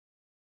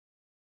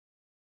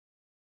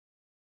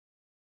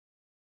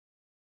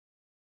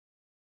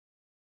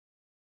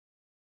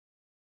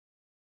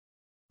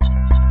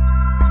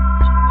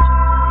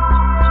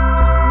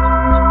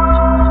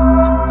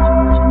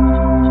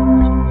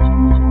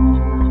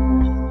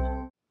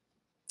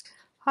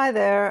Hi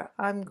there,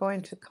 I'm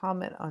going to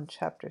comment on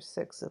Chapter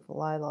 6 of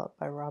Lila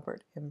by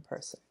Robert M.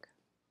 Pirsig.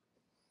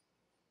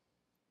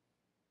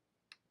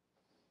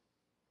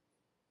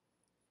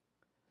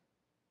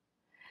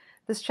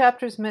 This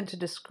chapter is meant to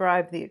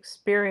describe the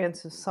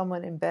experience of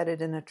someone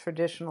embedded in a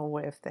traditional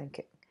way of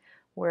thinking,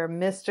 where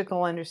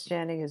mystical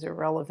understanding is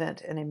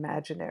irrelevant and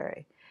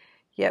imaginary.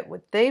 Yet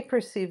what they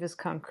perceive as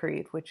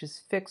concrete, which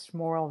is fixed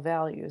moral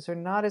values, are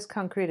not as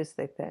concrete as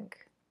they think.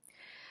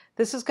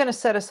 This is going to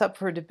set us up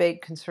for a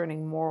debate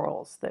concerning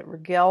morals, that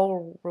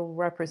Rigel will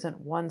represent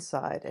one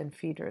side and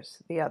Pheadrus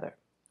the other.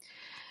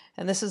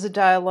 And this is a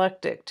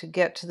dialectic to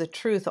get to the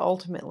truth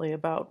ultimately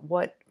about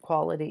what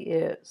quality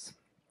is.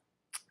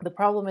 The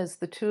problem is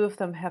the two of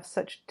them have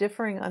such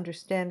differing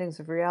understandings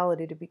of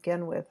reality to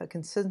begin with. A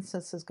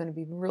consensus is going to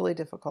be really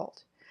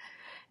difficult.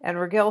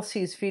 And Rigel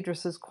sees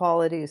Pheadrus's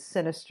quality as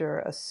sinister,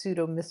 a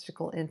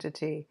pseudo-mystical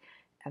entity,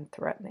 and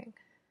threatening.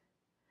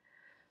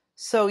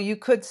 So you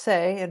could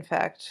say, in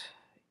fact,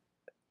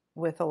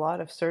 with a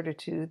lot of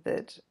certitude,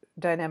 that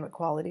dynamic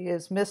quality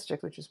is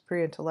mystic, which is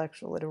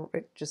pre-intellectual.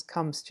 It just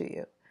comes to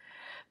you.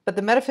 But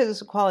the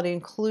metaphysical quality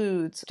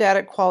includes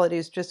static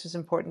qualities just as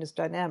important as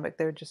dynamic.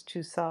 They're just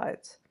two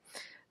sides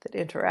that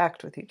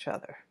interact with each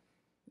other.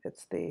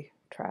 It's the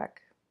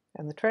track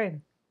and the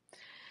train.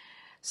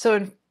 So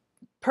in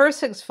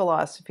Pirsig's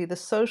philosophy, the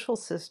social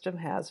system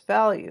has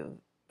value.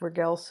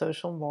 Rigel's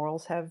social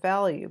morals have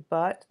value,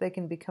 but they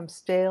can become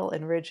stale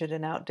and rigid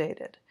and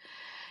outdated.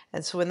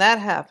 And so when that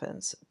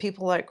happens,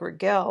 people like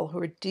Rigel, who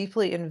are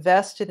deeply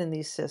invested in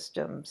these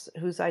systems,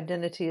 whose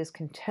identity is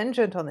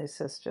contingent on these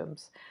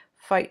systems,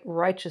 fight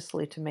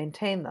righteously to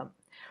maintain them.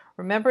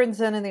 Remember in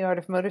Zen and the Art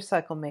of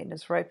Motorcycle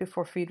Maintenance, right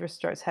before Pheadrus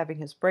starts having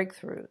his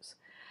breakthroughs,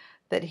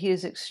 that he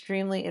is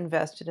extremely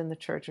invested in the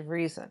Church of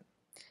Reason.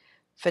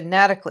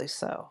 Fanatically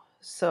so.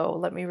 So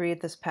let me read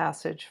this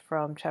passage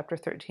from chapter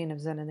 13 of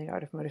Zen and the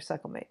Art of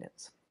Motorcycle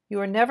Maintenance. You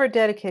are never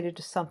dedicated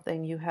to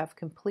something you have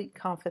complete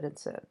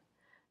confidence in.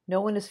 No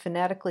one is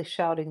fanatically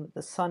shouting that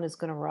the sun is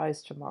going to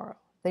rise tomorrow.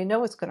 They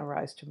know it's going to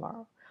rise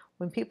tomorrow.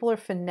 When people are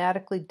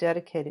fanatically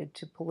dedicated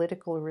to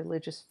political or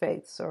religious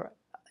faiths or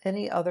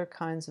any other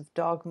kinds of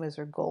dogmas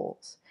or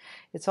goals,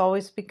 it's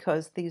always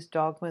because these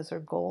dogmas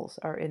or goals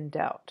are in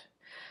doubt.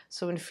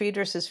 So when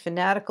Pheadrus is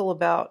fanatical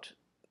about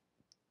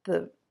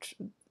the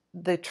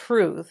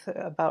truth,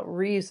 about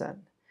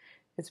reason,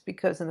 it's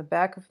because in the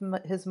back of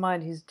his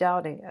mind he's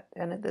doubting it.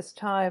 And at this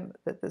time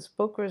that this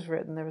book was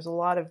written, there was a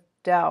lot of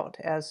doubt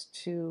as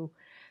to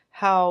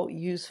how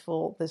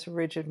useful this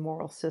rigid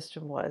moral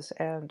system was.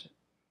 And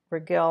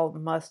Rigel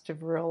must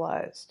have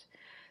realized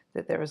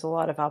that there was a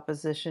lot of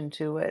opposition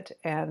to it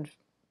and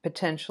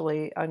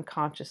potentially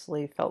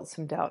unconsciously felt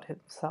some doubt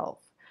himself.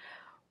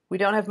 We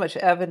don't have much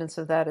evidence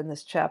of that in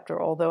this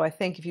chapter, although I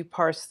think if you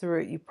parse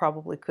through it, you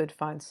probably could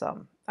find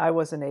some. I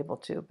wasn't able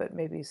to, but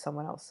maybe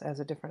someone else has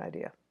a different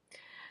idea.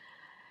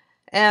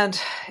 And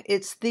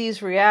it's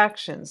these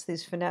reactions,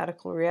 these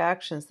fanatical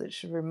reactions, that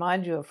should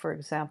remind you of, for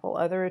example,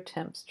 other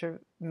attempts to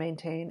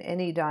maintain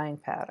any dying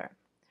pattern.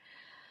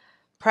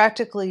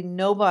 Practically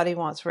nobody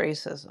wants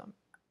racism,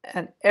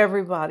 and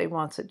everybody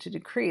wants it to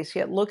decrease.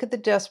 Yet look at the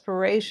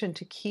desperation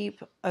to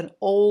keep an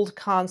old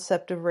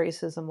concept of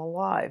racism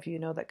alive. You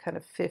know, that kind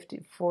of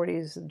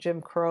 40s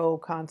Jim Crow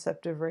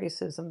concept of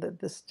racism, that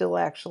this still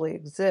actually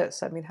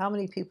exists. I mean, how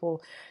many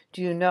people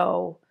do you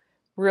know,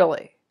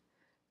 really,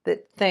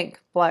 that think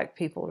black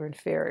people are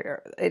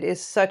inferior? It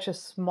is such a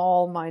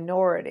small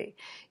minority.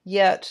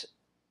 Yet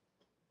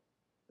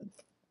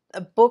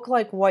a book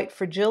like White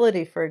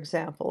Fragility, for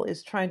example,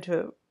 is trying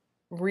to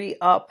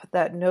re-up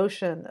that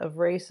notion of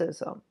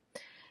racism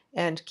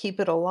and keep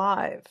it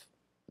alive.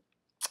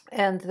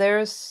 And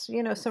there's,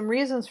 some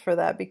reasons for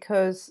that,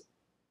 because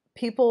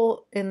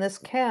people in this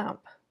camp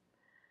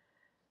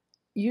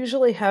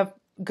usually have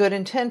good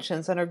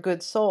intentions and are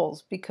good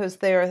souls, because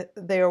they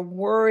are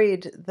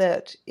worried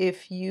that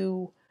if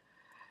you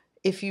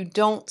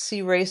don't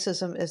see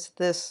racism as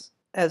this,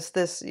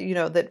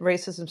 that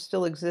racism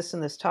still exists in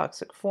this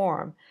toxic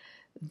form,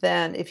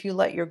 then if you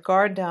let your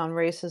guard down,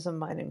 racism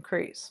might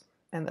increase.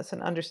 And that's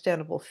an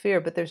understandable fear,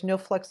 but there's no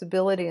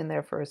flexibility in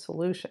there for a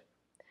solution.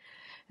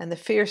 And the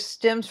fear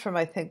stems from,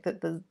 I think,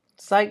 that the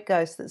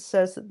zeitgeist that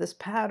says that this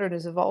pattern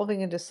is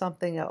evolving into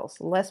something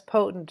else, less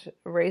potent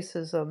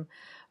racism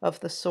of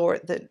the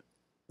sort that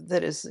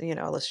is,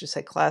 let's just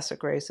say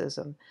classic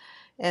racism,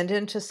 and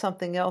into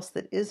something else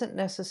that isn't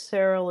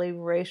necessarily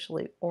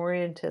racially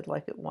oriented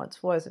like it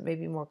once was. It may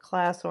be more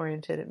class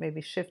oriented, it may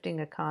be shifting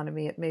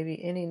economy, it may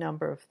be any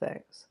number of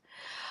things.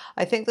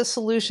 I think the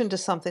solution to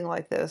something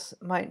like this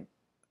might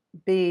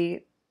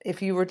be,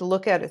 if you were to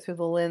look at it through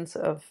the lens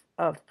of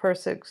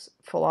Pirsig's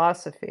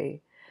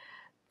philosophy,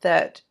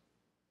 that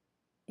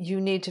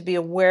you need to be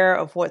aware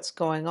of what's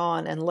going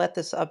on and let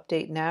this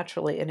update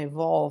naturally and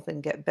evolve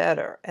and get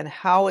better. And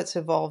how it's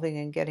evolving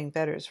and getting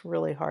better is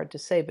really hard to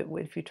say. But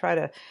if you try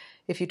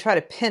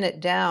to pin it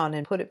down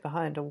and put it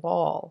behind a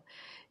wall,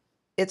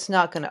 it's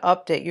not going to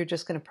update. You're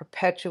just going to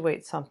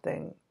perpetuate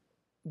something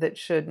that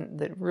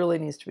really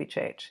needs to be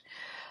changed.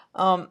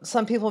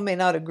 Some people may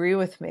not agree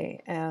with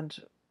me, and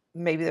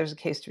maybe there's a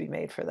case to be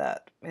made for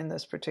that in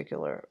this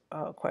particular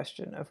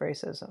question of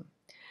racism.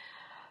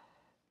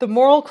 The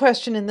moral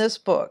question in this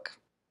book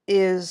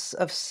is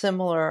of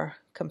similar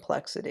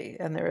complexity,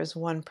 and there is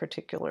one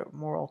particular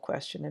moral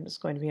question, and it's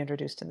going to be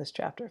introduced in this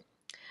chapter.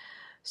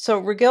 So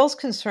Rigel's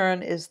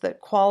concern is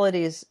that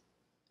qualities,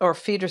 or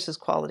Pheadrus's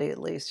quality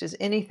at least, is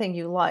anything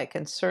you like,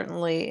 and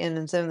certainly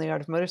in Zen and the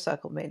Art of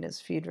Motorcycle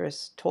Maintenance,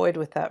 Pheadrus toyed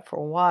with that for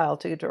a while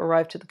to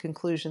arrive to the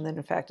conclusion that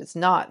in fact it's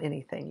not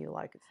anything you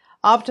like.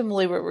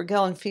 Optimally, what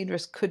Rigel and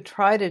Pheadrus could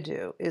try to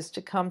do is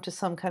to come to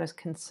some kind of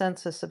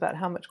consensus about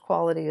how much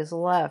quality is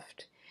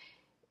left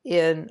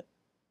in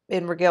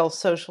Rigel's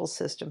social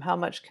system. How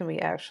much can we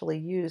actually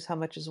use? How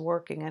much is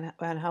working?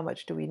 And how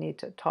much do we need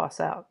to toss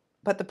out?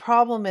 But the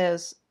problem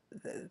is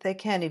they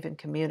can't even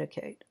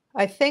communicate.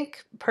 I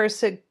think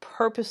Pirsig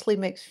purposely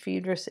makes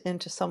Pheadrus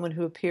into someone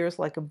who appears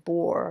like a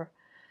bore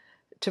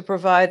to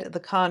provide the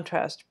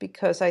contrast,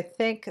 because I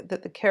think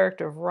that the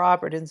character of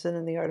Robert in Zen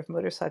and the Art of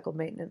Motorcycle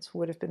Maintenance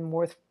would have been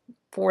more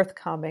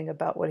forthcoming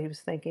about what he was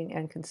thinking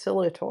and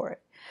conciliatory.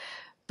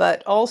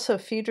 But also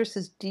Pheadrus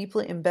is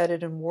deeply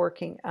embedded in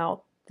working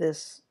out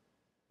this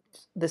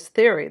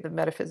theory, the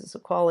metaphysics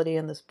of quality,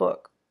 in this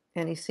book.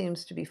 And he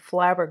seems to be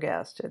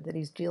flabbergasted that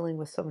he's dealing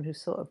with someone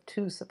who's so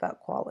obtuse about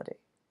quality.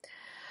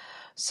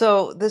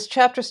 So this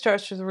chapter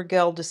starts with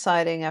Rigel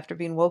deciding, after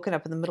being woken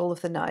up in the middle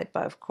of the night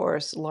by, of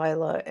course,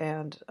 Lila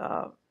and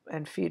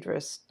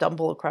Pheadrus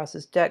stumble across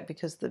his deck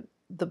because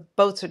the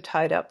boats are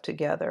tied up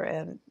together,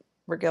 and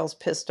Rigel's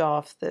pissed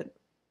off that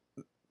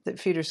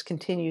Pheadrus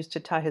continues to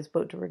tie his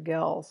boat to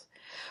Rigel's,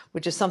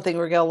 which is something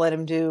Rigel let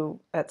him do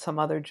at some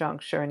other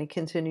juncture, and he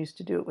continues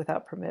to do it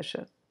without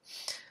permission.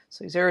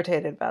 So he's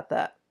irritated about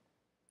that.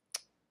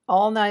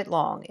 All night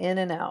long, in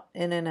and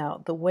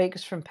out, the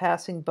wakes from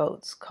passing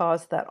boats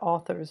caused that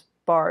author's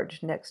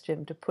barge next to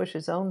him to push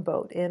his own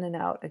boat in and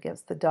out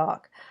against the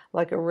dock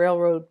like a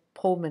railroad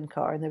Pullman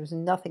car, and there was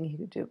nothing he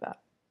could do about it.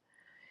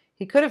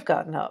 He could have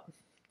gotten up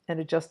and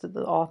adjusted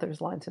the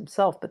author's lines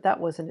himself, but that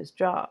wasn't his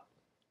job.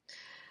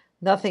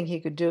 Nothing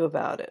he could do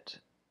about it.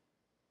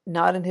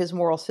 Not in his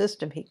moral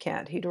system he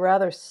can't. He'd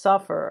rather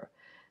suffer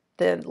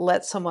than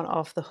let someone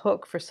off the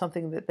hook for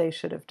something that they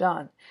should have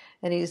done.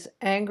 And he's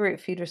angry at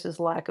Pheadrus's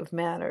lack of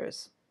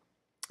manners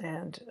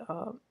and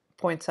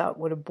points out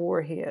what a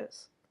bore he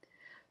is.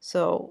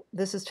 So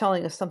this is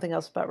telling us something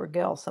else about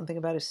Rigel, something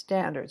about his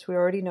standards. We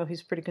already know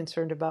he's pretty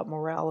concerned about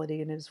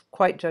morality and is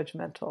quite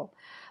judgmental.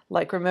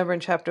 Like, remember in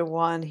chapter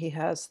 1, he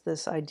has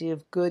this idea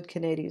of good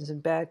Canadians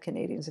and bad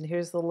Canadians, and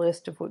here's the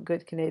list of what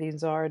good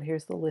Canadians are, and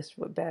here's the list of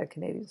what bad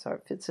Canadians are.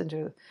 It fits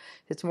into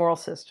his moral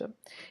system.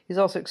 He's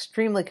also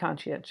extremely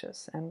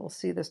conscientious, and we'll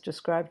see this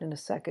described in a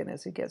second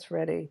as he gets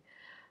ready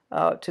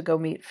to go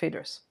meet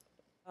Pheadrus.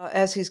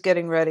 As he's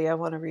getting ready, I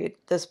want to read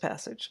this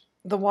passage.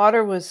 The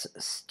water was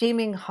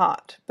steaming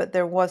hot, but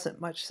there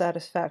wasn't much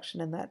satisfaction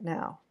in that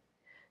now.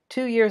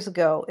 2 years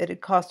ago, it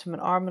had cost him an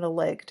arm and a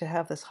leg to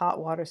have this hot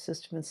water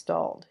system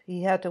installed.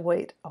 He had to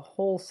wait a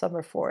whole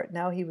summer for it.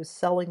 Now he was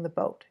selling the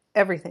boat.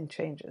 Everything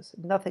changes.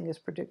 Nothing is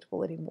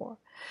predictable anymore.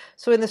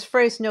 So in this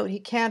phrase, note, he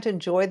can't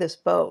enjoy this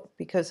boat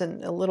because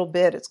in a little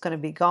bit it's going to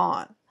be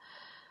gone.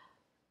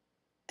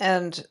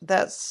 And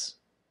that's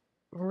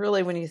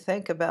really, when you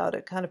think about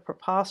it, kind of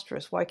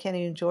preposterous. Why can't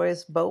he enjoy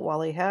his boat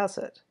while he has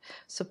it?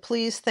 So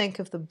please think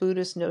of the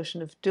Buddhist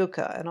notion of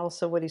dukkha, and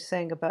also what he's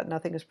saying about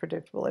nothing is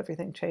predictable,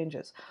 everything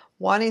changes.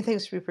 Wanting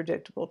things to be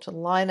predictable, to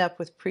line up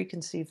with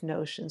preconceived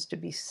notions, to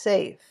be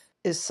safe,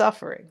 is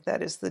suffering.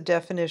 That is the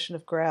definition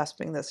of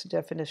grasping. That's the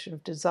definition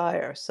of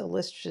desire. So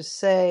let's just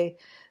say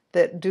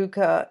that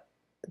dukkha,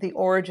 the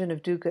origin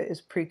of dukkha,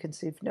 is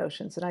preconceived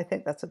notions, and I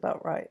think that's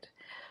about right.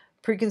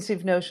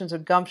 Preconceived notions are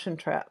gumption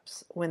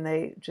traps when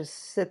they just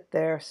sit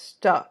there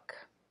stuck.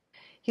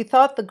 He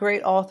thought the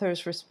great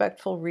author's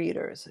respectful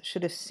readers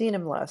should have seen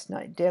him last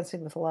night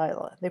dancing with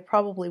Lila. They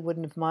probably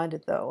wouldn't have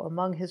minded, though.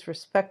 Among his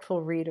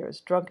respectful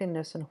readers,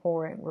 drunkenness and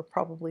whoring were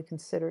probably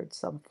considered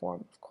some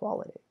form of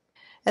quality.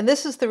 And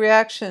this is the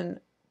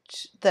reaction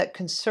that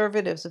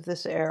conservatives of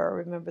this era,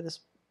 remember this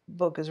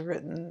book is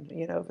written,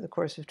 over the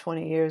course of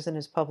 20 years and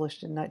is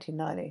published in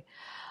 1990,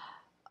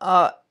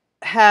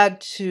 had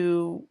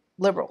to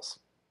liberals.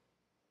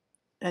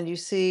 And you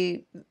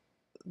see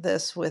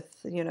this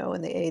with, in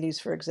the 80s,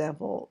 for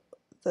example,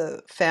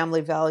 the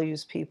family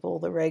values people,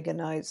 the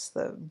Reaganites,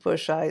 the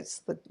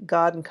Bushites, the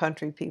God and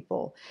country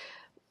people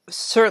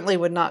certainly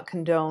would not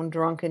condone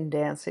drunken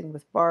dancing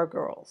with bar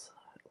girls,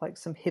 like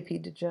some hippie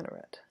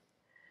degenerate.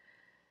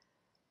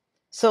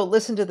 So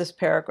listen to this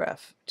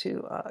paragraph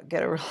to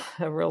get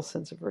a real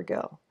sense of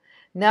Rigel.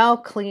 Now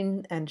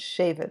clean and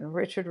shaven,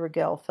 Richard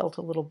Rigel felt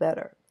a little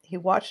better. He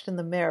watched in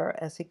the mirror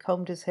as he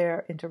combed his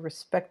hair into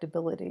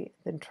respectability,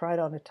 then tried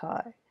on a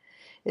tie.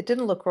 It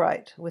didn't look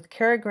right. With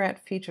Cary Grant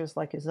features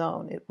like his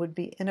own, it would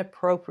be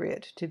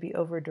inappropriate to be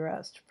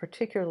overdressed,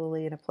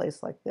 particularly in a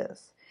place like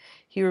this.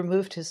 He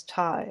removed his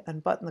tie,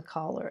 unbuttoned the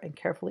collar, and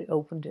carefully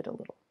opened it a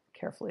little.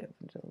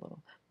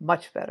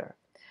 Much better.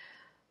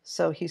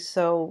 So he's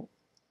so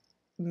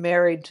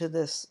married to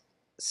this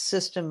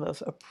system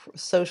of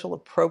social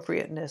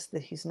appropriateness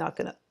that he's not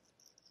going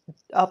to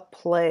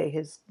upplay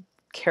his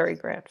Cary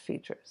Grant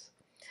features.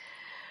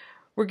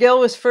 Rigel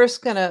was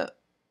first going to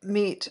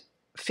meet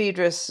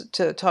Pheadrus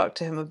to talk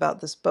to him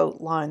about this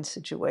boat line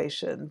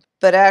situation,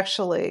 but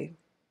actually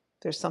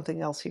there's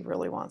something else he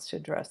really wants to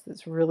address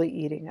that's really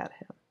eating at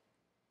him.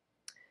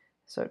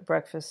 So at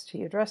breakfast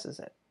he addresses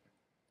it.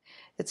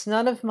 "It's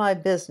none of my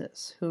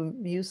business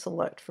whom you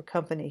select for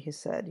company," he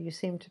said. "You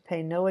seem to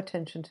pay no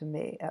attention to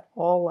me at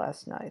all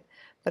last night,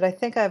 but I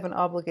think I have an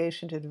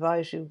obligation to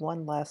advise you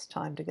one last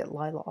time to get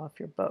Lila off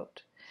your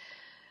boat."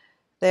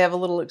 They have a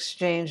little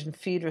exchange, and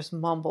Pheadrus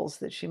mumbles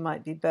that she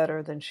might be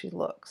better than she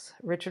looks.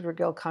 Richard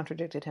Rigel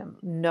contradicted him.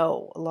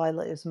 "No,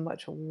 Lila is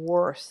much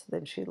worse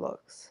than she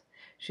looks.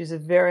 She's a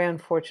very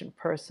unfortunate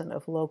person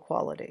of low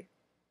quality,"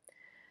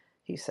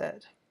 he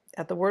said.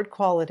 At the word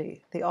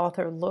quality, the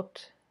author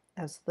looked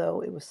as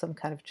though it was some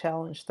kind of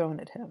challenge thrown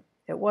at him.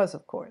 It was,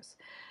 of course,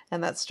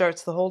 and that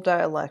starts the whole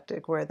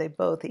dialectic where they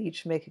both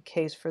each make a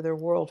case for their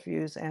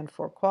worldviews and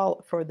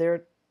for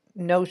their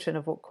notion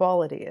of what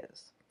quality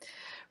is.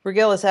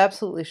 Rigel is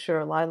absolutely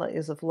sure Lila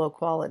is of low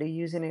quality,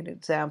 using an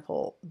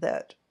example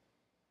that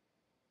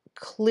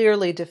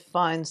clearly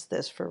defines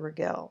this for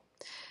Rigel,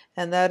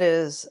 and that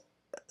is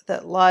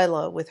that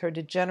Lila, with her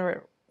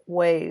degenerate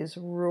ways,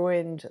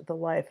 ruined the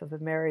life of a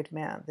married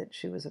man that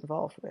she was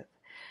involved with.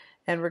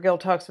 And Rigel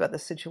talks about the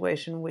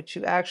situation which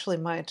you actually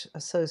might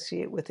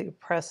associate with the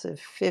oppressive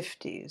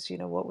 50s,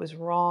 what was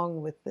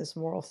wrong with this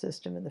moral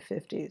system in the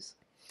 50s.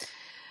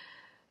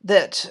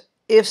 That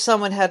if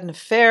someone had an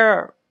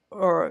affair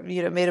or,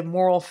 made a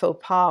moral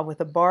faux pas with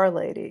a bar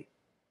lady,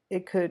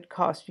 it could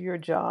cost you your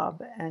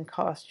job and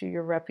cost you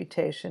your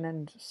reputation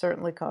and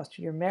certainly cost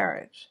you your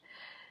marriage.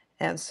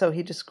 And so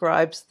he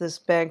describes this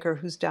banker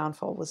whose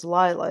downfall was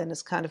Lila, and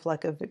it's kind of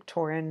like a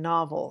Victorian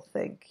novel.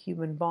 Think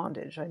Human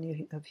Bondage. I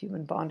knew of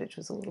Human Bondage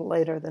was a little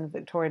later than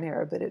Victorian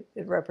era, but it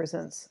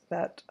represents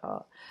that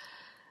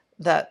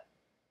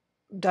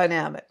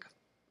dynamic.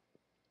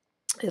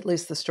 At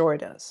least the story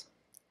does.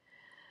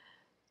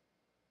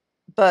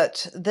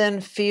 But then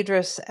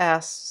Pheadrus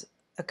asks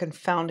a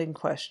confounding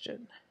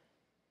question.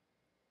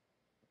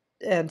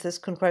 And this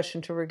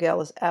question to Rigel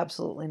is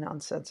absolutely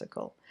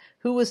nonsensical.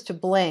 "Who was to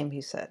blame?"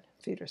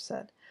 Pheadrus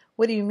said.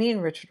 "What do you mean?"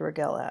 Richard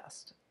Rigel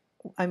asked.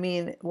 "I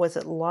mean, was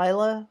it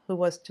Lila who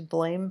was to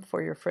blame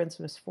for your friend's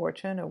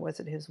misfortune, or was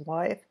it his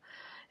wife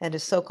and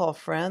his so-called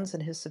friends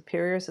and his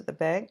superiors at the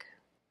bank?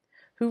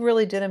 Who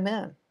really did him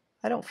in?"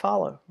 "I don't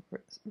follow,"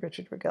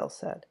 Richard Rigel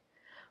said.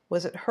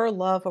 "Was it her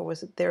love or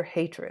was it their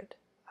hatred?"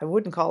 "I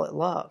wouldn't call it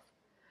love."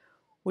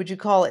 "Would you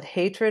call it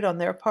hatred on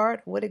their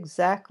part? What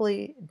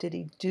exactly did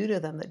he do to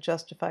them that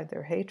justified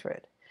their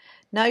hatred?"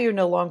 "Now you're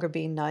no longer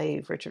being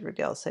naive," Richard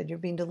Rigel said. "You're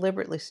being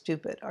deliberately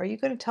stupid. Are you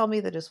going to tell me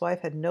that his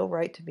wife had no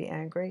right to be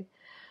angry?"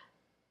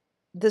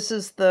 This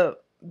is the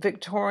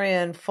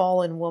Victorian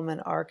fallen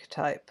woman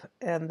archetype,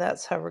 and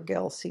that's how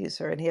Rigel sees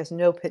her, and he has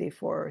no pity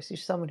for her.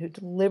 She's someone who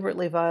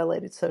deliberately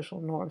violated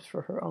social norms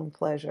for her own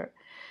pleasure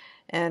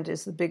and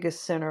is the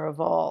biggest sinner of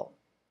all.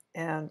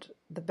 And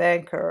the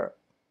banker,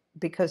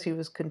 because he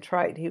was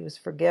contrite, he was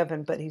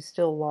forgiven, but he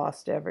still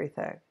lost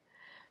everything.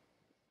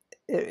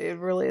 It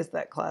really is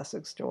that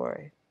classic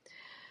story.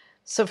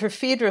 So for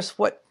Pheadrus,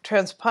 what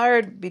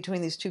transpired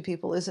between these two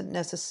people isn't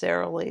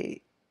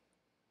necessarily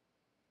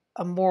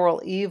a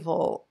moral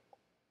evil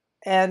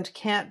and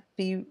can't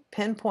be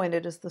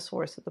pinpointed as the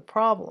source of the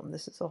problem.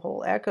 This is a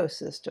whole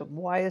ecosystem.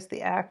 Why is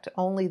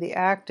only the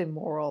act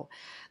immoral?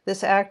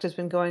 This act has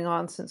been going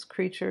on since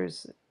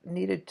creatures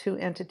needed two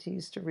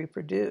entities to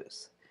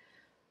reproduce.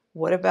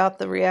 What about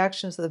the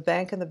reactions of the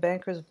bank and the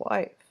banker's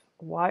wife?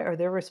 Why are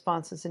their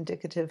responses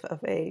indicative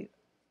of a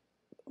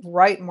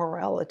right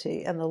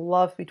morality and the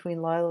love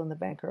between Lila and the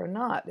banker are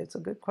not? It's a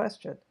good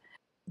question.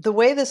 The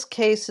way this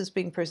case is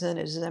being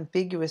presented is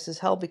ambiguous as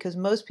hell because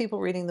most people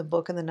reading the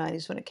book in the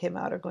 90s when it came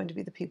out are going to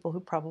be the people who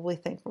probably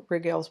think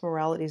Rigel's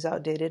morality is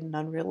outdated and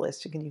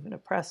unrealistic and even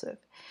oppressive.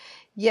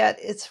 Yet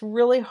it's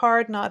really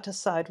hard not to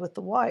side with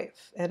the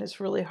wife, and it's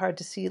really hard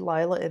to see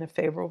Lila in a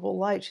favorable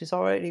light. She's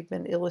already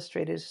been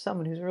illustrated as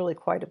someone who's really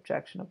quite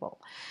objectionable.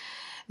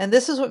 And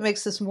this is what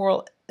makes this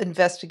moral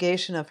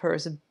investigation of her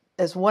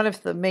as one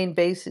of the main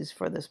bases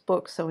for this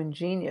book so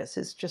ingenious.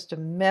 It's just a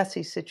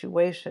messy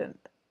situation.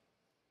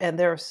 And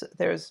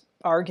there's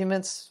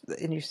arguments,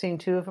 and you're seeing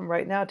two of them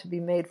right now, to be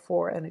made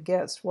for and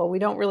against. Well, we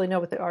don't really know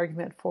what the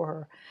argument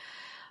for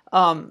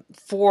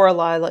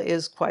Lila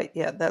is quite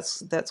yet.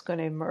 That's going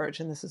to emerge,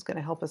 and this is going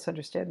to help us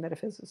understand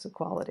metaphysics of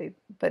quality.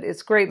 But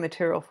it's great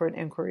material for an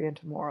inquiry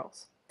into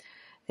morals.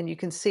 And you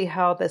can see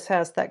how this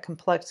has that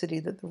complexity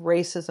that the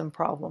racism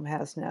problem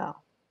has now.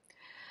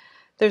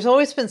 There's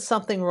always been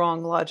something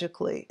wrong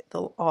logically,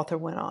 the author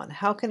went on.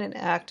 How can an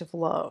act of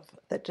love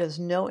that does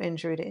no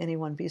injury to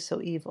anyone be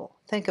so evil?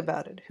 Think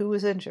about it. Who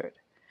was injured?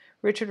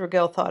 Richard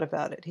Rigel thought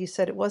about it. He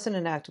said it wasn't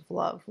an act of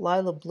love.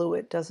 Lila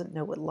Blewitt doesn't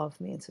know what love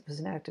means. It was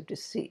an act of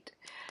deceit.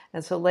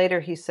 And so later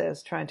he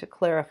says, trying to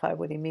clarify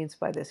what he means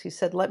by this, he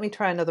said, let me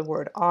try another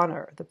word,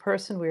 honor. The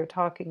person we are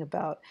talking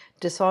about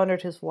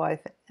dishonored his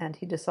wife, and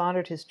he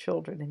dishonored his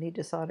children, and he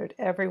dishonored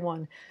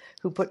everyone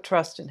who put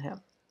trust in him.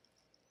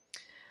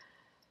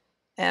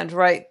 And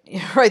right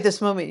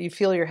this moment, you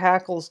feel your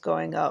hackles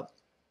going up,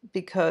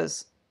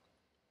 because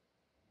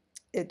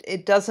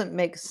it doesn't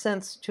make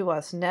sense to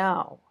us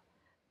now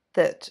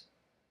that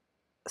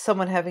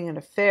someone having an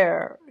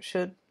affair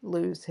should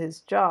lose his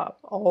job.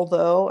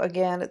 Although,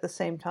 again, at the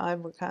same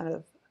time, we're kind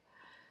of,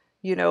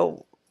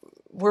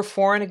 we're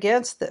for and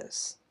against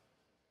this.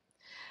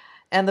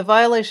 And the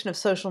violation of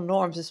social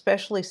norms,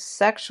 especially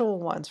sexual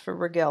ones for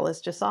Rigel, is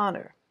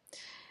dishonor.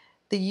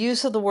 The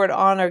use of the word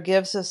honor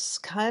gives us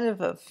kind of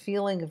a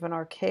feeling of an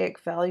archaic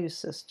value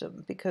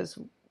system, because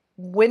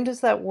when does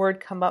that word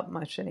come up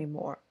much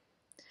anymore?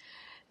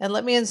 And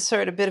let me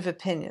insert a bit of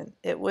opinion.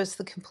 It was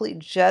the complete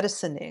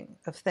jettisoning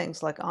of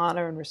things like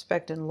honor and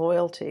respect and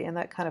loyalty and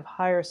that kind of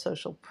higher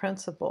social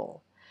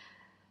principle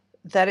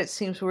that it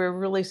seems we're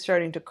really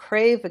starting to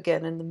crave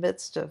again in the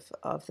midst of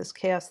this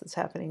chaos that's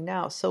happening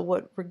now. So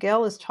what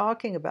Rigel is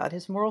talking about,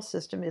 his moral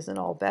system, isn't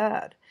all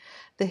bad.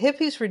 The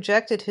hippies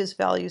rejected his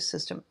value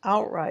system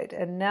outright,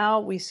 and now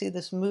we see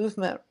this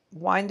movement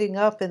winding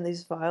up in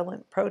these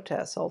violent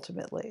protests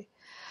ultimately.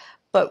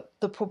 But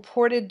the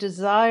purported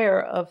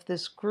desire of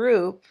this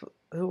group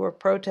who are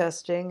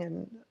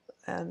protesting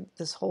and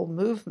this whole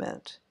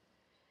movement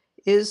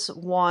is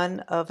one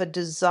of a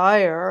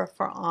desire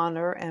for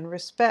honor and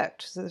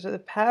respect. So there's a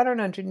pattern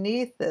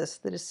underneath this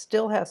that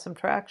still has some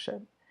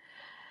traction.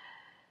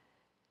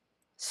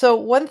 So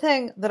one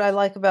thing that I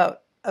like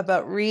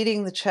about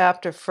reading the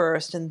chapter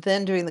first and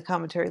then doing the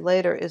commentary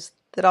later is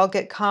that I'll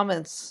get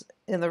comments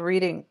in the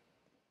reading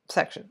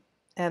section,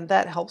 and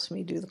that helps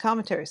me do the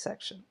commentary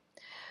section.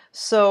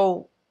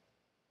 So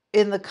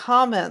in the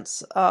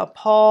comments,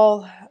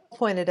 Paul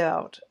pointed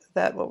out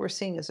that what we're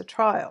seeing is a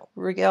trial.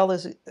 Rigel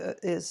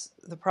is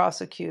the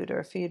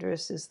prosecutor,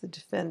 Pheadrus is the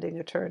defending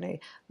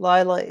attorney,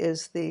 Lila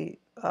is the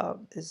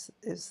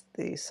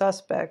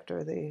suspect,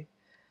 or the,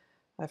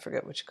 I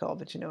forget what you call it,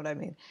 but you know what I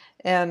mean.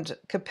 And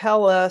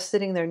Capella,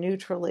 sitting there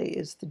neutrally,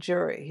 is the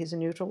jury. He's a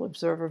neutral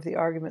observer of the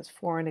arguments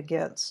for and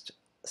against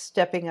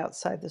stepping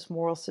outside this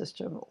moral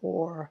system,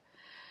 or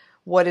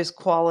what is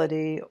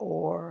quality,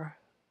 or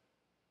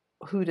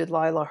who did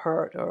Lila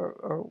hurt,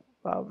 or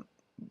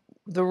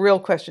the real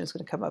question is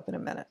going to come up in a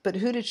minute. But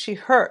who did she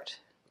hurt?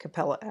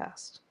 Capella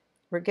asked.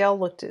 Rigel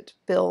looked at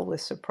Bill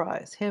with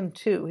surprise. Him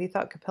too. He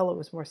thought Capella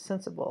was more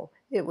sensible.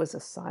 It was a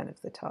sign of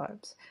the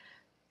times.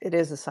 It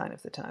is a sign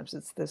of the times.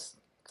 It's this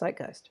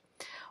zeitgeist.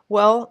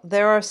 Well,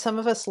 there are some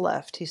of us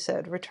left, he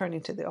said,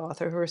 returning to the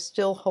author, who are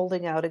still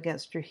holding out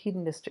against your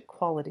hedonistic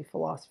quality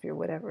philosophy, or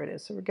whatever it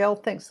is. So Rigel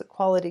thinks that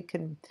quality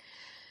can...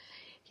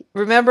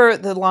 Remember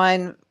the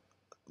line,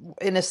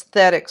 in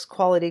aesthetics,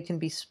 quality can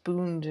be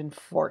spooned and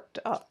forked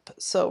up.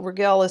 So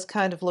Rigel is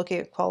kind of looking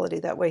at quality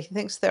that way. He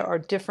thinks there are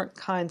different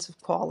kinds of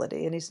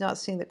quality, and he's not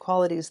seeing that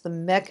quality is the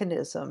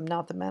mechanism,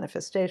 not the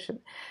manifestation.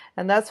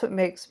 And that's what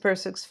makes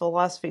Pirsig's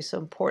philosophy so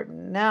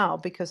important now,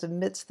 because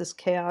amidst this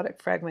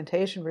chaotic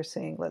fragmentation we're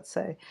seeing, let's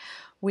say,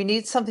 we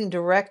need something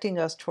directing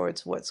us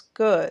towards what's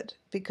good,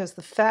 because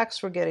the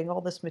facts we're getting,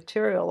 all this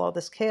material, all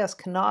this chaos,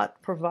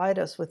 cannot provide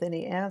us with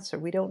any answer.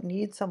 We don't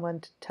need someone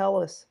to tell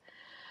us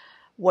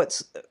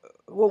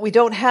we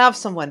don't have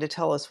someone to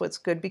tell us what's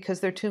good, because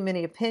there are too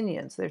many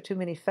opinions, there are too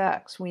many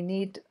facts. We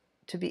need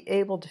to be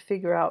able to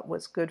figure out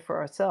what's good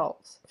for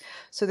ourselves.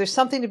 So there's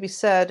something to be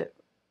said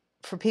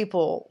for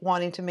people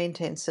wanting to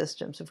maintain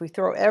systems. If we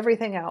throw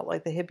everything out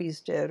like the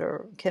hippies did,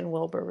 or Ken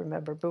Wilber,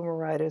 remember,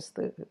 boomeritis,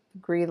 the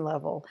green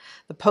level,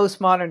 the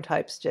postmodern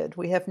types did,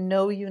 we have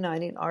no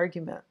uniting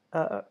argument.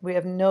 We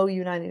have no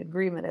uniting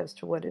agreement as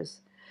to what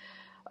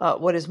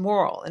is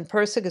moral. And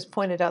Pirsig has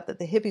pointed out that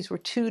the hippies were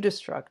too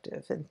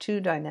destructive and too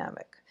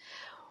dynamic.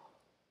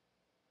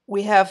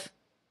 We have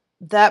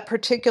that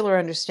particular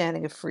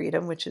understanding of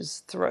freedom, which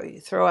is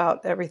throw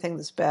out everything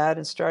that's bad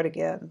and start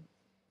again.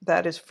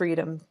 That is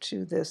freedom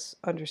to this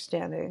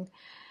understanding.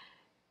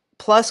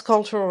 Plus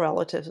cultural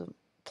relativism.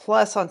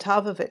 Plus, on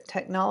top of it,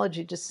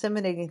 technology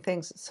disseminating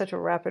things at such a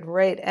rapid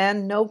rate,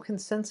 and no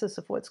consensus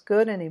of what's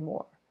good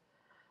anymore.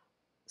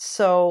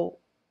 So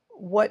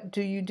what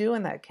do you do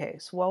in that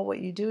case? Well, what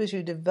you do is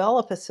you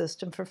develop a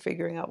system for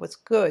figuring out what's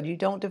good. You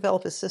don't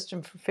develop a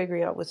system for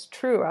figuring out what's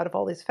true. Out of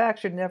all these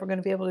facts, you're never going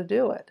to be able to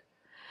do it.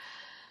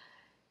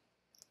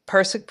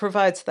 Pirsig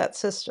provides that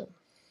system.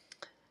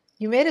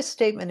 You made a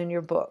statement in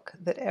your book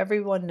that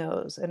everyone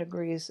knows and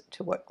agrees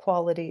to what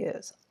quality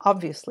is.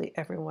 Obviously,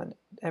 everyone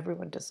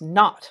does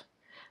not.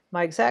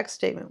 My exact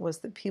statement was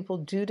that people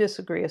do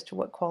disagree as to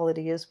what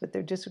quality is, but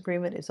their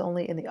disagreement is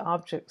only in the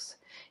objects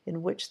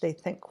in which they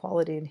think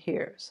quality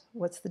inheres.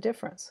 What's the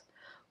difference?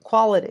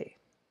 Quality,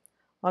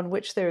 on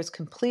which there is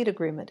complete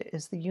agreement,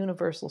 is the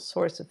universal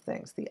source of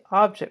things. The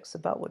objects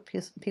about what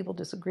people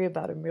disagree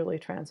about are merely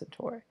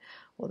transitory.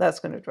 Well, that's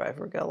going to drive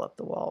Rigel up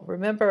the wall.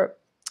 Remember,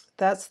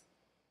 that's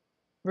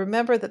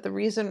remember that the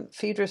reason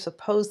Pheadrus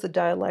opposed the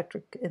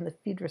dialectic in the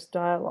Pheadrus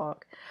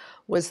dialogue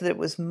was that it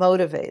was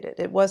motivated.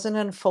 It wasn't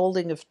an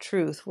unfolding of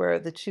truth where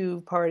the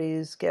two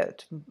parties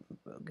get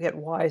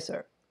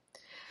wiser.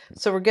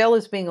 So Rigel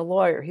is being a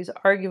lawyer. He's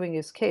arguing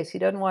his case. He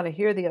doesn't want to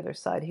hear the other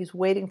side. He's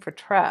waiting for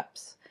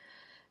traps,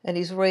 and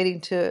he's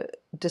waiting to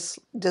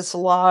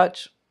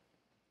dislodge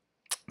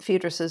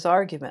Pheadrus's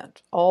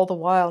argument, all the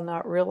while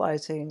not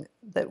realizing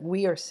that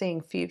we are seeing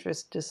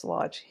Pheadrus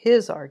dislodge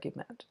his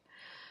argument.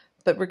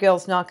 But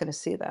Rigel's not going to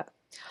see that.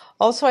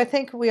 Also, I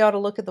think we ought to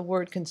look at the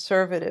word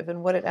conservative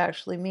and what it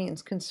actually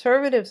means.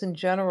 Conservatives in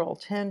general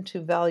tend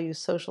to value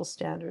social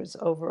standards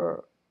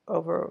over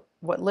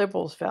what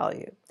liberals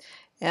value,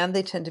 and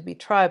they tend to be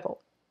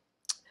tribal.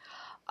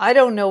 I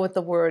don't know what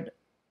the word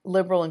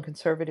liberal and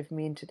conservative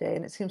mean today,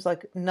 and it seems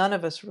like none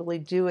of us really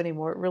do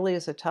anymore. It really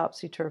is a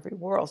topsy-turvy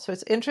world. So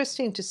it's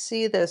interesting to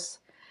see this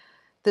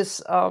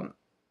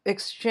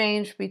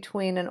exchange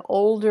between an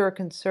older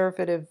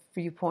conservative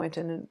viewpoint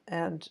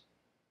and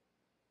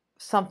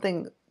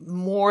something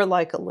more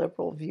like a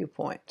liberal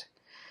viewpoint.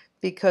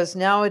 Because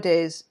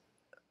nowadays,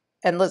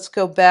 and let's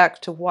go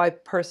back to why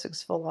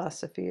Pirsig's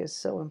philosophy is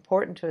so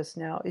important to us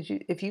now, is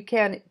if you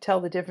can't tell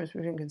the difference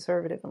between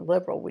conservative and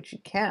liberal, which you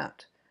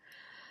can't,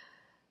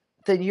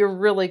 then you're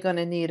really going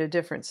to need a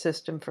different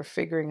system for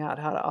figuring out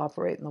how to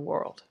operate in the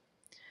world.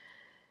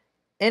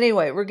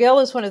 Anyway, Rigel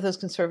is one of those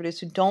conservatives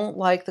who don't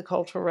like the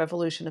Cultural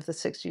Revolution of the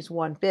 60s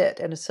one bit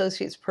and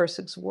associates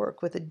Pirsig's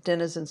work with the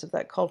denizens of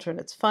that culture. And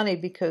it's funny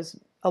because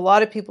a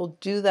lot of people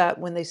do that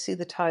when they see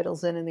the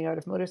titles in the Art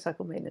of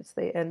Motorcycle Maintenance,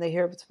 and they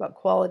hear it's about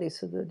quality.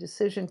 So the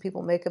decision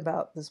people make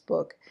about this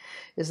book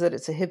is that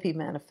it's a hippie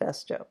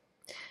manifesto.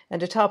 And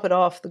to top it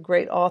off, the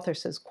great author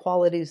says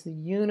quality is the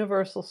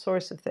universal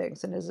source of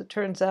things. And as it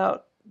turns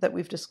out that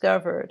we've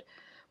discovered,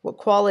 what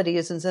quality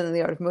is in Zen and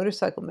the Art of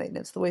Motorcycle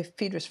Maintenance, the way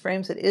Pheadrus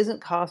frames it, isn't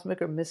cosmic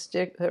or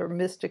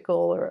mystical,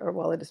 or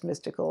well, it is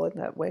mystical in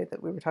that way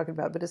that we were talking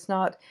about, but it's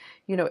not,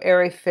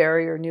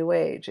 airy-fairy or New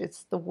Age.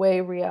 It's the way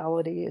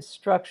reality is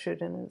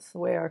structured, and it's the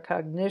way our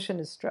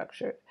cognition is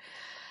structured.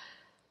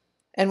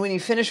 And when you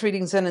finish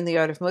reading Zen and the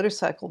Art of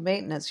Motorcycle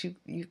Maintenance,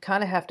 you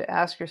kind of have to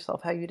ask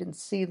yourself how you didn't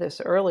see this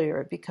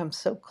earlier. It becomes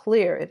so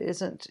clear. It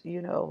isn't,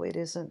 it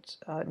isn't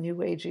New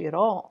Agey at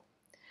all.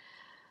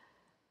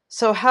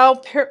 So how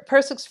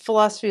Pirsig's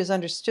philosophy is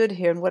understood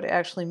here and what it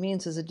actually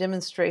means is a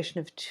demonstration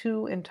of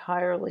two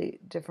entirely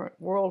different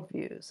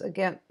worldviews.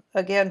 Again,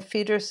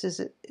 Pheadrus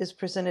is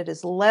presented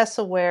as less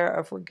aware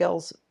of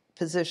Rigel's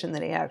position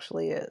than he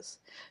actually is,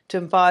 to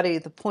embody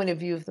the point of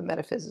view of the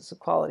metaphysics of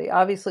quality.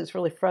 Obviously, it's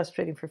really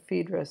frustrating for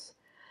Pheadrus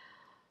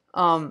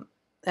and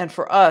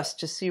for us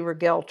to see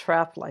Rigel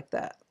trapped like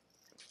that.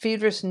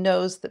 Pheadrus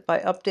knows that by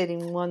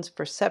updating one's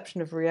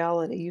perception of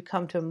reality, you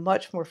come to a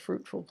much more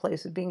fruitful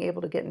place of being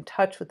able to get in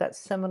touch with that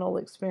seminal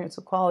experience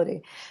of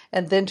quality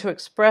and then to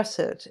express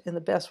it in the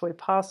best way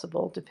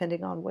possible,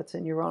 depending on what's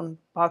in your own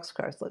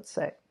boxcars, let's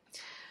say.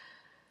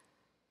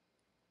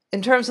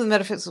 In terms of the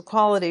metaphysics of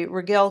quality,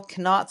 Rigel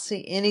cannot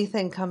see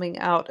anything coming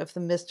out of the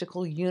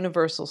mystical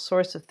universal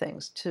source of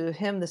things. To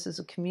him, this is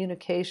a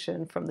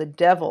communication from the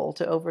devil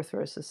to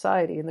overthrow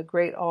society, and the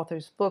great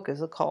author's book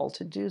is a call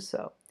to do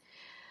so.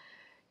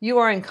 You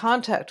are in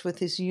contact with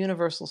this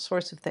universal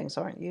source of things,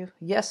 aren't you?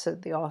 Yes,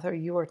 said the author,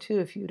 you are too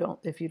if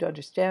you'd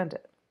understand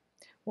it.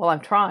 Well, I'm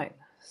trying,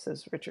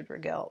 says Richard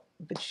Rigel,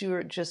 but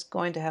you're just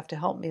going to have to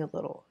help me a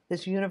little.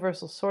 This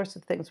universal source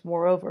of things,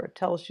 moreover,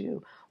 tells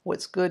you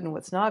what's good and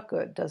what's not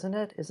good, doesn't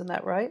it? Isn't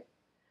that right?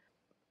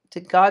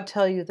 Did God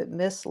tell you that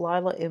Miss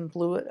Lila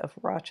Blewitt of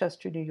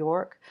Rochester, New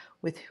York,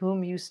 with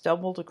whom you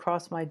stumbled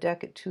across my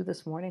deck at 2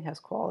 this morning, has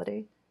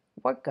quality?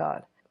 What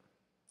God?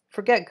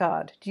 Forget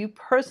God. Do you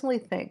personally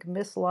think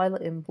Miss Lila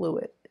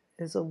Blewitt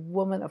is a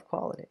woman of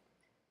quality?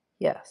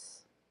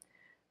 Yes.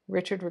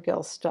 Richard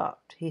Rigel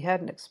stopped. He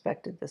hadn't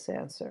expected this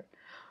answer,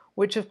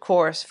 which, of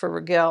course, for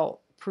Rigel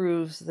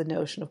proves the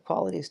notion of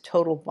quality is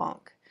total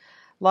bunk.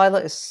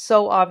 Lila is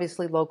so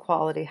obviously low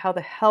quality. How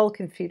the hell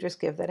can Pheadrus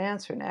give that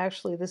answer? And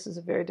actually, this is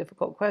a very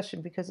difficult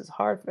question because it's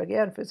hard for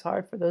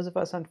those of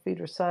us on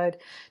Pheadrus' side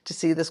to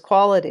see this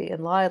quality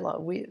in Lila.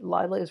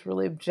 Lila is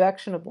really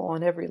objectionable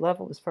on every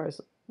level as far as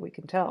we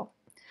can tell.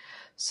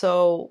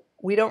 So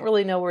we don't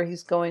really know where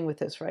he's going with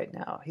this right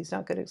now. He's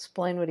not going to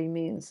explain what he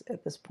means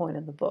at this point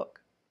in the book.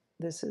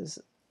 This is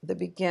the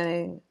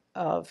beginning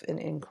of an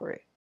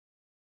inquiry.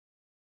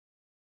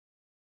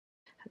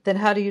 Then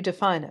how do you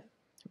define it?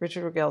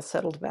 Richard Rigel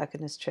settled back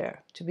in his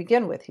chair. To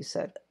begin with, he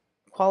said,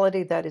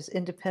 quality that is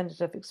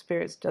independent of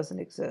experience doesn't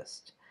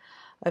exist.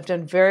 I've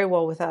done very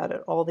well without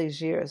it all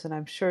these years, and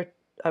I'm sure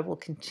I will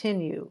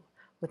continue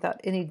without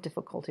any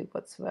difficulty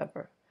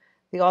whatsoever.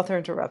 The author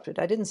interrupted.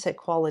 I didn't say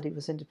quality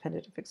was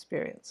independent of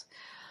experience.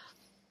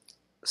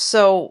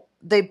 So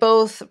they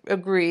both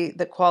agree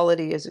that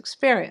quality is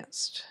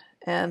experienced.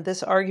 And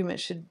this argument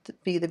should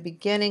be the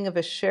beginning of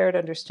a shared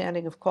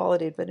understanding of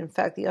quality, but in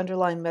fact, the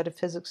underlying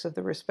metaphysics of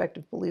the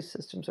respective belief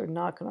systems are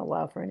not going to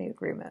allow for any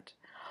agreement.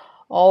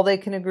 All they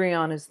can agree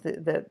on is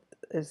that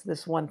is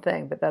this one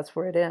thing, but that's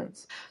where it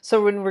ends.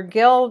 So when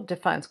Rigel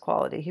defines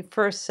quality, he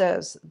first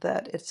says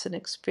that it's an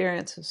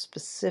experience of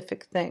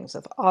specific things,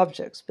 of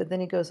objects, but then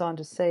he goes on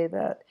to say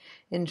that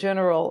in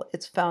general,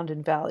 it's found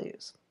in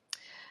values.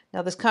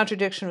 Now, this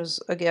contradiction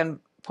was, again,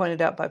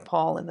 pointed out by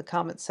Paul in the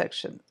comments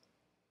section.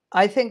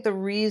 I think the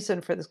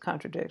reason for this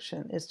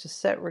contradiction is to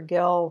set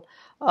Rigel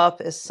up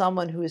as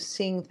someone who is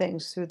seeing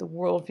things through the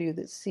worldview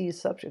that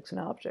sees subjects and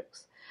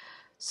objects.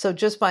 So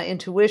just by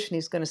intuition,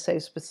 he's going to say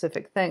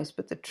specific things,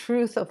 but the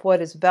truth of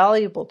what is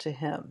valuable to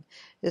him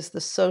is the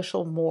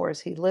social mores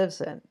he lives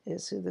in,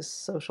 is this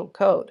social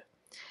code,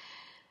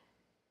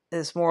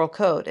 this moral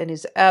code, and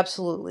he's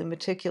absolutely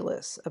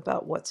meticulous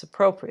about what's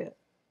appropriate,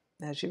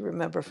 as you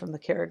remember from the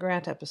Cary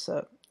Grant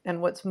episode. And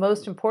what's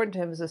most important to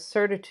him is a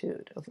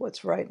certitude of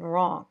what's right and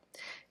wrong.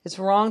 It's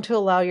wrong to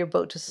allow your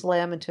boat to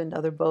slam into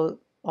another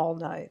boat all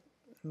night.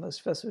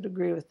 Most of us would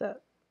agree with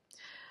that.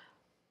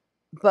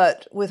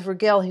 But with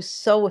Rigel, he's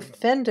so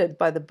offended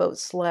by the boat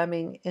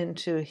slamming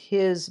into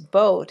his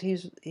boat,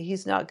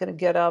 he's not going to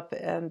get up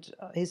and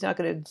he's not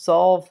going to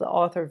absolve the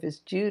author of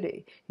his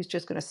duty. He's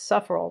just going to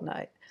suffer all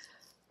night.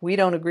 We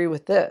don't agree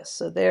with this.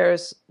 So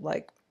there's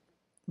like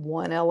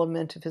one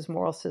element of his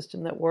moral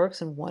system that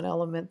works and one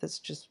element that's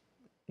just,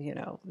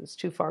 it's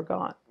too far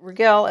gone.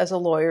 Rigel, as a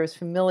lawyer, is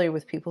familiar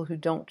with people who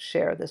don't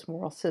share this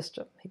moral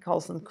system. He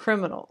calls them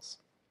criminals.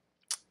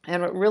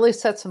 And what really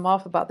sets him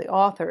off about the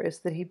author is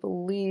that he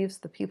believes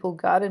the people who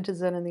got into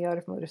Zen and the Art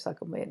of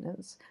Motorcycle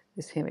Maintenance,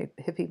 this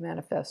hippie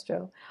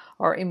manifesto,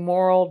 are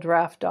immoral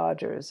draft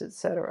dodgers,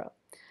 etc.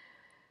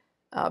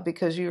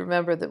 Because you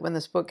remember that when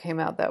this book came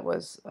out, that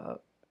was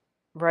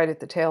right at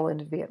the tail end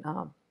of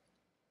Vietnam.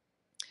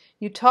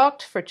 You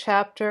talked for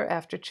chapter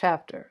after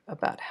chapter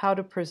about how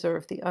to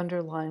preserve the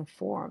underlying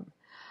form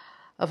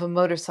of a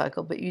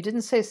motorcycle, but you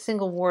didn't say a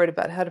single word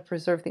about how to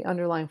preserve the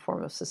underlying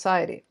form of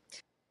society.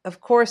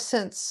 Of course,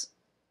 since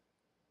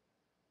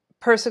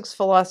Pirsig's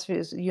philosophy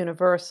is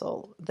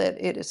universal,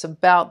 that it is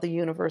about the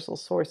universal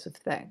source of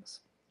things,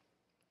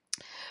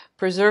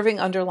 preserving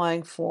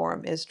underlying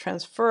form is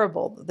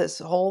transferable. This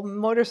whole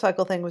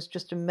motorcycle thing was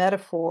just a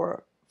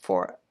metaphor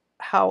for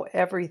how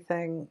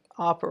everything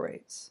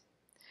operates.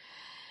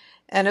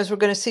 And as we're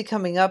going to see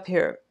coming up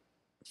here,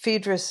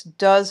 Pheadrus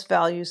does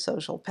value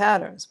social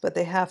patterns, but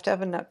they have to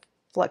have enough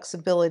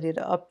flexibility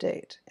to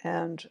update.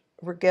 And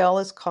Rigel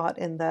is caught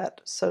in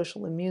that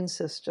social immune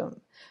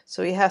system.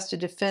 So he has to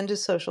defend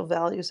his social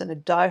values in a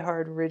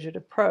die-hard, rigid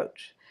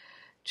approach.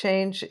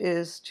 Change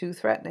is too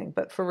threatening.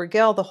 But for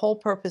Rigel, the whole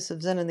purpose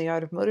of Zen and the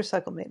Art of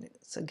Motorcycle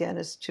Maintenance, again,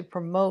 is to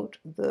promote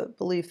the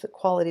belief that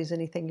quality is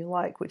anything you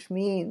like, which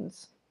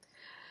means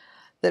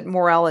that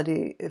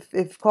morality,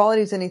 if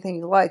quality is anything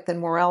you like, then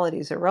morality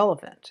is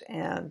irrelevant.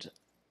 And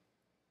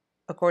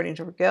according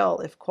to Rigel,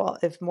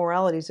 if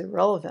morality is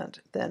irrelevant,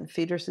 then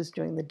Pheadrus is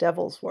doing the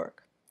devil's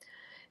work.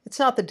 It's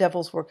not the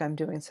devil's work I'm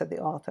doing, said the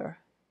author.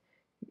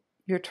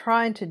 You're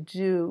trying to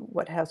do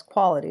what has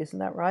quality, isn't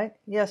that right?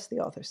 Yes,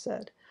 the author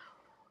said.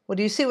 Well,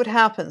 do you see what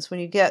happens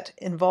when you get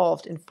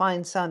involved in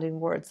fine-sounding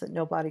words that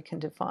nobody can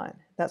define?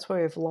 That's why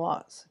we have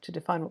laws, to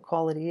define what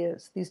quality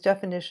is. These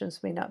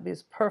definitions may not be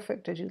as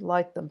perfect as you'd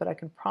like them, but I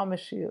can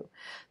promise you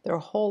they're a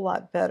whole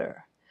lot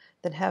better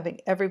than having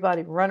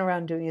everybody run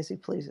around doing as he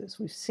pleases.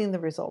 We've seen the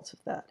results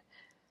of that.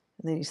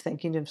 And then he's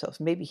thinking to himself,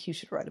 maybe he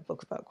should write a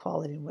book about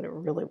quality and what it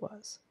really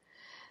was.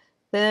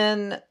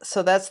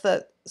 So let's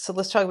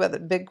talk about the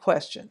big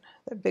question.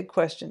 The big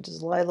question,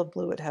 does Lila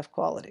Blewitt have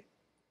quality?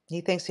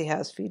 He thinks he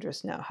has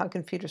Pheadrus now. How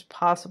can Pheadrus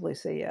possibly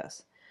say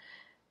yes?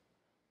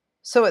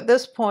 So at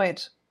this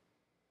point,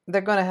 they're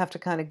going to have to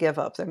kind of give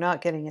up. They're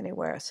not getting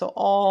anywhere. So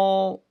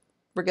all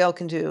Rigel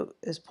can do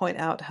is point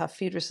out how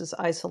Pheadrus's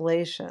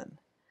isolation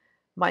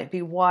might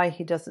be why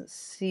he doesn't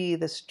see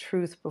this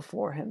truth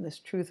before him, this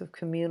truth of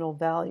communal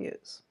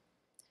values.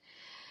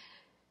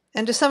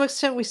 And to some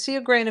extent, we see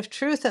a grain of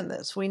truth in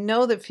this. We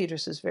know that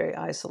Pheadrus is very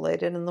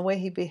isolated, and the way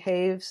he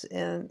behaves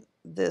in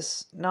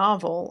this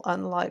novel,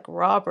 unlike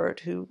Robert,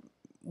 who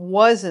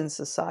was in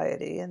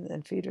society,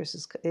 and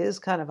Pheadrus is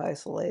kind of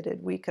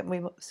isolated, we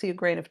see a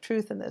grain of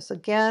truth in this.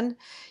 Again,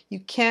 you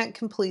can't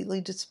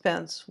completely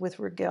dispense with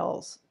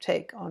Rigel's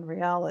take on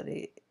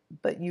reality,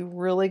 but you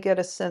really get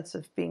a sense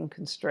of being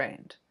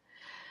constrained.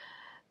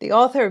 The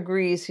author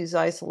agrees he's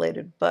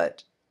isolated,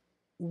 but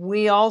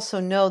we also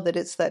know that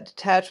it's that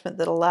detachment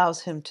that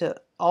allows him to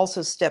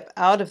also step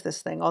out of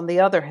this thing. On the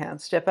other hand,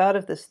 step out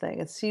of this thing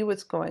and see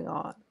what's going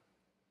on.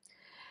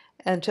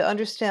 And to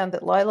understand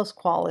that Lila's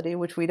quality,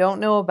 which we don't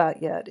know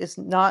about yet, is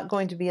not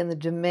going to be in the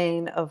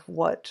domain of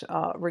what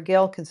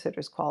Rigel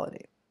considers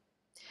quality.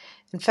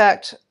 In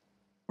fact,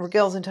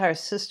 Rigel's entire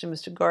system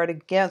is to guard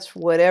against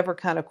whatever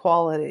kind of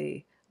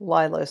quality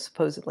Lila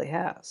supposedly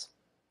has.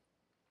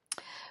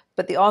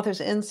 But the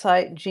author's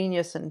insight,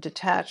 genius, and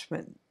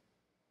detachment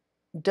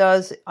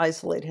does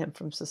isolate him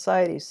from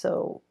society,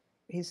 so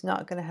he's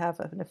not going to have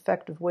an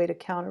effective way to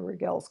counter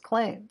Rigel's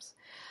claims.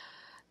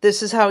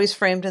 This is how he's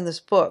framed in this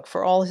book.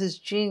 For all his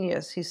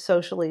genius, he's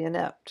socially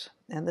inept,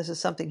 and this is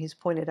something he's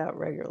pointed out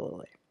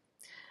regularly.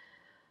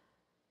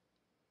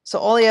 So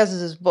all he has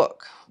is his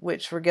book,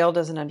 which Rigel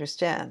doesn't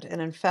understand.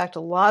 And in fact, a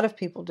lot of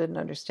people didn't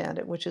understand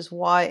it, which is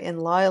why in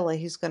Lila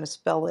he's going to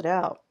spell it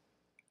out.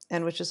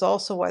 And which is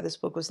also why this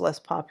book was less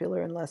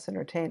popular and less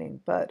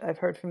entertaining. But I've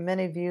heard from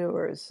many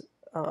viewers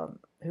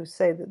who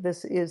say that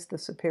this is the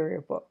superior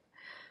book.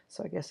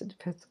 So I guess it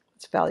depends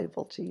what's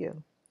valuable to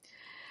you.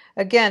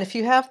 Again, if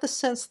you have the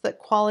sense that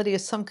quality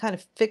is some kind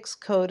of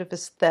fixed code of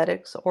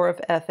aesthetics or of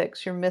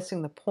ethics, you're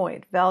missing the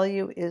point.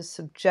 Value is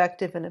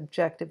subjective and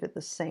objective at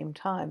the same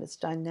time. It's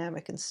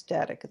dynamic and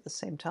static at the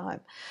same time.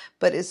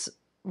 But it's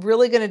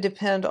really going to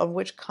depend on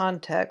which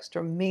context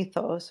or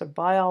mythos or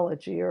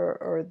biology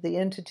or the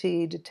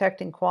entity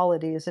detecting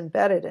quality is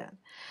embedded in.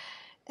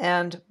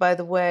 And by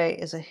the way,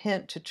 is a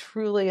hint to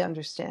truly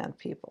understand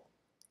people.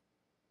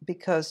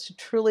 Because to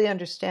truly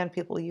understand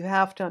people, you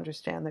have to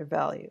understand their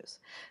values.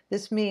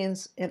 This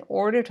means in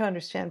order to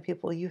understand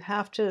people, you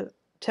have to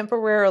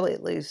temporarily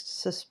at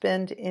least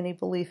suspend any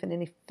belief in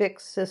any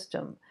fixed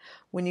system.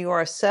 When you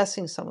are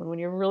assessing someone, when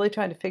you're really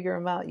trying to figure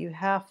them out, you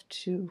have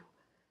to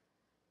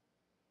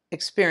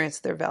experience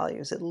their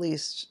values, at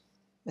least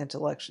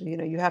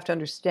intellectually. You have to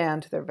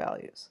understand their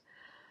values.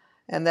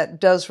 And that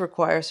does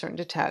require a certain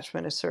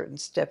detachment, a certain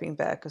stepping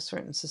back, a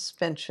certain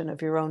suspension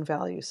of your own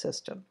value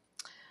system.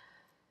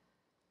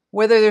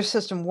 Whether their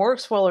system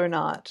works well or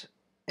not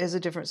is a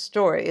different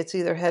story. It's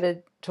either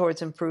headed towards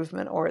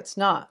improvement or it's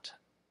not.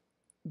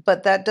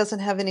 But that doesn't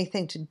have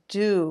anything to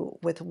do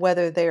with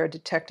whether they are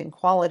detecting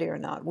quality or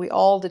not. We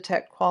all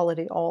detect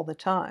quality all the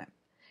time.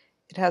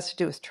 It has to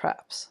do with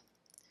traps.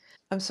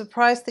 I'm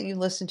surprised that you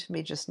listened to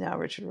me just now,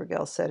 Richard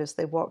Rigel said as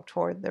they walked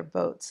toward their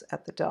boats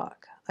at the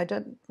dock. I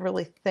don't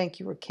really think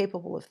you were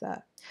capable of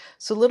that.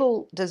 So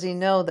little does he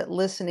know that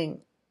listening,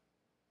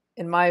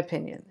 in my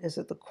opinion, is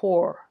at the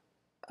core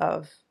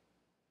of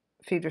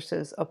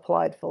Pheadrus's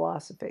applied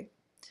philosophy,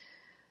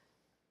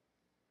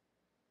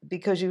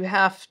 because you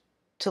have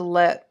to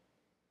let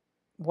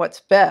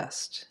what's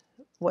best,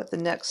 what the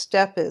next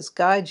step is,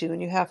 guide you,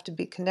 and you have to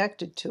be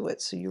connected to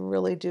it. So you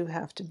really do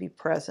have to be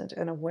present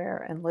and aware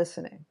and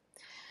listening.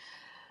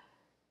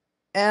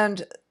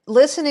 And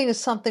listening is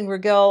something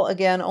Rigel,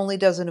 again, only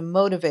does in a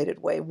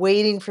motivated way,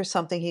 waiting for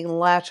something he can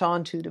latch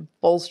onto to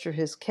bolster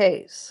his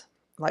case,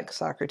 like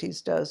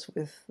Socrates does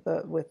with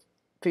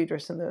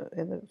Pheadrus in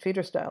the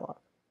Pheadrus dialogue.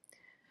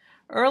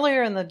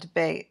 Earlier in the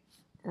debate,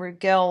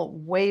 Rigel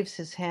waves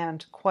his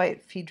hand to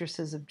quiet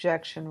Pheadrus's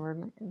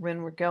objection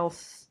when Rigel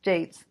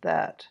states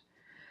that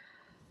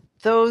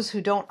those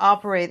who don't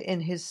operate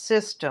in his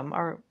system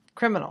are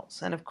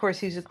criminals. And of course,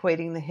 he's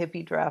equating the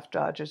hippie draft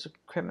dodgers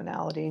with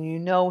criminality,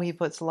 and he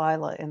puts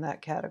Lila in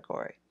that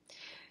category.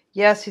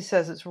 Yes, he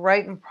says it's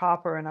right and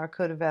proper in our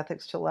code of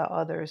ethics to allow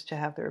others to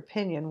have their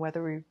opinion,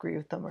 whether we agree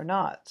with them or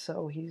not.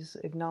 So he's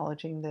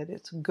acknowledging that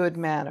it's good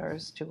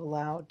manners to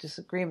allow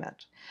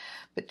disagreement.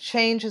 But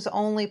change is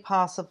only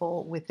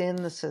possible within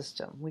the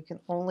system. We can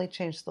only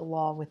change the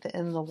law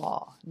within the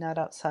law, not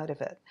outside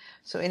of it.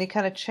 So any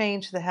kind of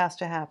change that has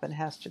to happen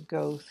has to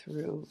go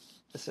through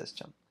the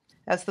system.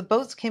 As the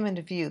boats came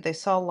into view, they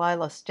saw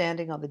Lila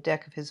standing on the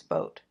deck of his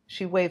boat.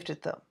 She waved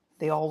at them.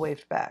 They all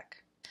waved back.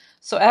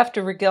 So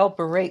after Rigel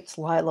berates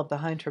Lila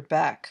behind her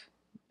back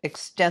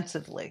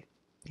extensively,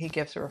 he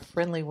gives her a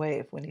friendly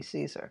wave when he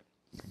sees her.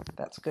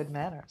 That's good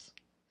manners.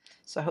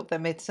 So I hope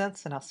that made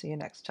sense, and I'll see you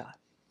next time.